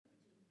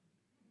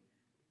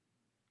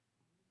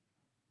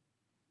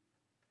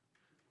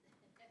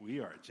We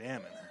are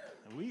jamming.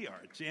 We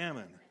are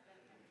jamming.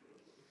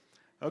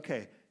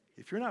 Okay,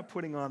 if you're not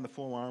putting on the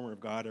full armor of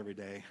God every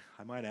day,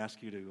 I might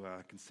ask you to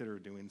consider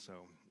doing so.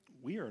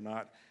 We are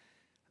not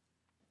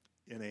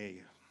in a,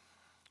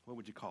 what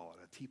would you call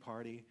it, a tea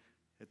party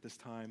at this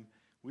time.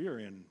 We are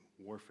in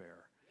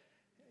warfare.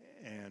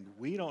 And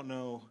we don't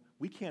know,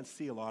 we can't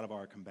see a lot of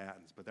our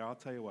combatants, but I'll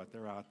tell you what,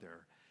 they're out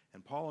there.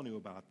 And Paul knew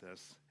about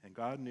this, and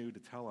God knew to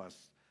tell us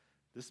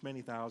this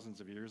many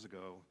thousands of years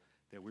ago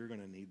that we're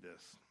going to need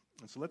this.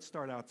 And so let's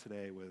start out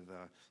today with,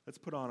 let's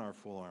put on our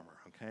full armor,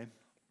 okay?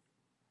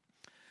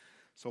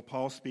 So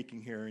Paul's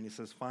speaking here, and he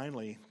says,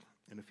 finally,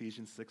 in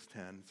Ephesians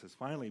 6:10, it says,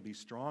 finally, be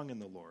strong in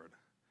the Lord,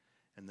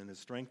 and in the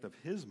strength of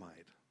his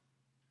might.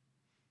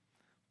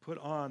 Put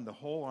on the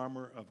whole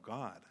armor of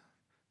God,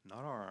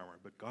 not our armor,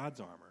 but God's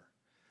armor,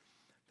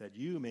 that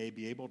you may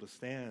be able to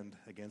stand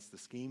against the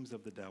schemes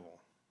of the devil.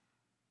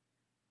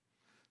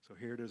 So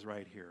here it is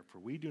right here. For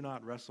we do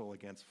not wrestle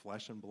against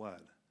flesh and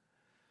blood,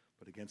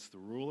 but against the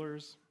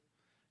rulers,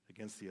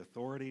 against the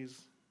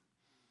authorities,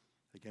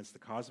 against the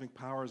cosmic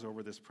powers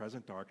over this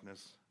present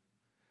darkness,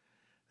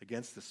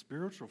 against the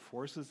spiritual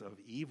forces of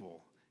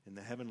evil in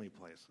the heavenly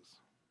places.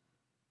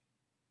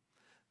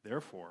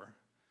 Therefore,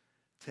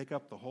 take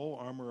up the whole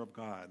armor of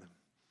God,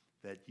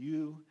 that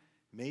you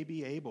may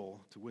be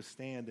able to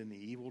withstand in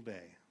the evil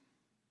day.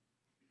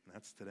 And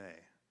that's today.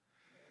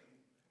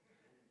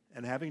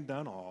 And having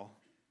done all,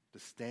 to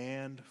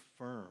stand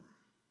firm.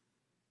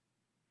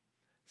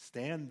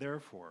 Stand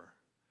therefore,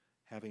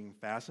 having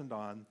fastened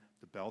on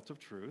the belt of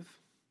truth.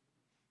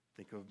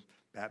 Think of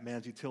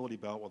Batman's utility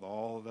belt with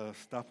all the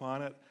stuff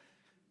on it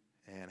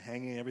and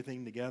hanging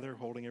everything together,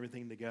 holding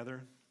everything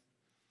together.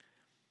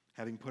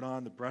 Having put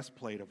on the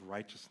breastplate of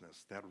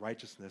righteousness, that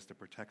righteousness that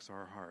protects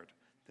our heart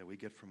that we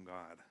get from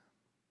God.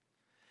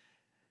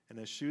 And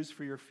as shoes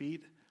for your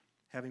feet,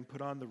 having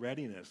put on the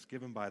readiness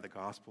given by the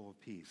gospel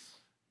of peace.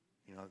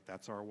 You know,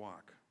 that's our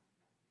walk.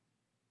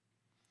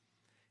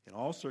 In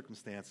all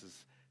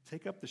circumstances,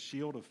 take up the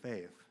shield of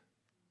faith.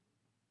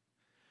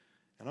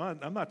 And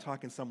I'm not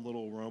talking some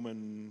little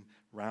Roman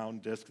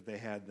round disc that they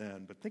had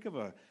then, but think of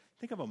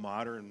a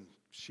modern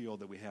shield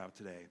that we have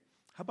today.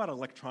 How about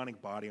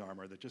electronic body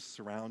armor that just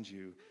surrounds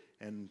you,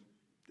 and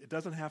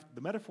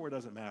the metaphor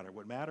doesn't matter.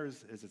 What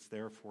matters is it's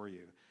there for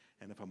you.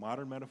 And if a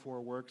modern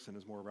metaphor works and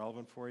is more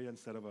relevant for you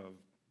instead of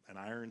an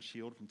iron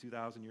shield from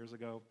 2,000 years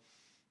ago,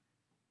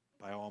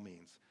 by all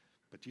means.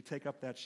 But you take up that